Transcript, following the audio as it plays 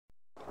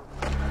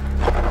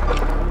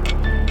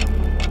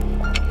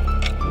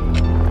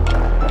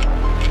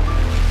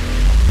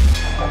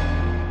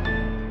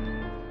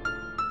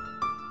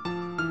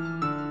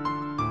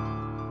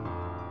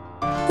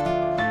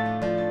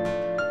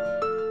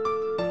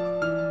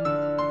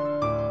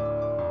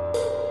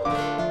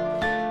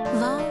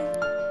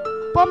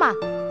போமா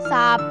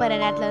சாப்பிட்ற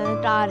நேரத்துல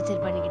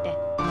டார்ச்சர் பண்ணிக்கிட்டேன்.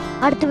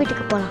 அடுத்த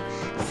வீட்டுக்கு போலாம்.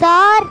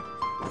 சார்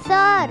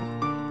சார்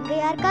இங்க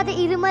யாருக்காவது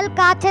இருமல்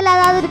காய்ச்சல்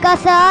ஏதாவது இருக்கா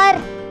சார்?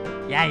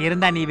 ஏன்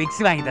இருந்தா நீ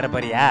விக்ஸ் வாங்கி தர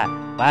போறியா?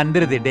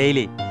 வந்துருது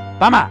டெய்லி.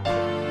 பாமா.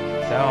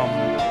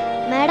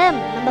 மேடம்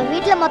நம்ம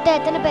வீட்ல மொத்தம்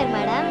எத்தனை பேர்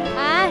மேடம்?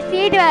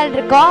 சீட்டு விளையாட்டு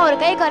இருக்கோம். ஒரு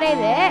கை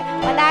குறையுது.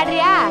 வந்து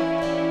ஆடுறியா?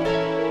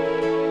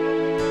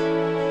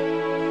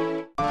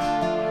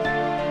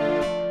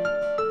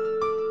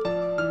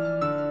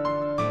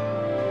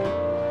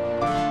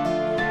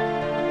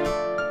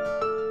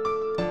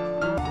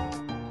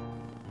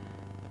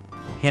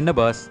 என்ன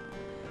பாஸ்,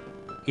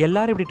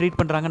 எல்லாரும் இப்படி ட்ரீட்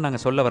பண்ணுறாங்கன்னு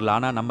நாங்கள் சொல்ல வரல.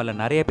 ஆனால் நம்மள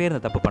நிறைய பேர்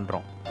இந்த தப்பு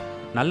பண்ணுறோம்.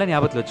 நல்ல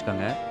ஞாபகத்தில்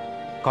வச்சுக்கோங்க.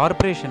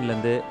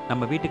 கார்பரேஷன்லேருந்து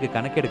நம்ம வீட்டுக்கு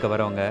கணக்கெடுக்க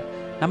வரவங்க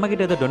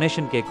நம்மக்கிட்ட ஏதோ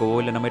டொனேஷன் கேட்கவோ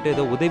இல்லை நம்மகிட்ட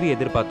ஏதோ உதவி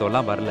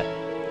எதிர்பார்த்தோலாம் வரல.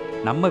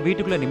 நம்ம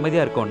வீட்டுக்குள்ளே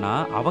நிம்மதியாக இருக்கோம்னா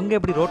அவங்க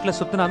எப்படி ரோட்டில்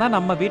சுற்றினா தான்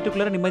நம்ம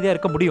வீட்டுக்குள்ளே நிம்மதியாக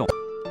இருக்க முடியும்.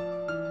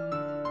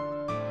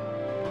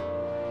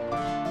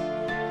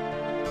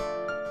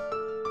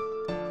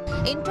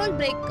 இன்ட்ரோல்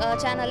பிரேக்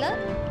சேனலை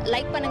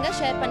லைக் பண்ணுங்க,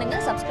 ஷேர் பண்ணுங்க,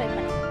 சப்ஸ்கிரைப்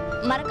பண்ணுங்க.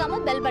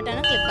 மறக்காம பெல்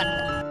பட்டனை கிளிக் பண்ணுங்க.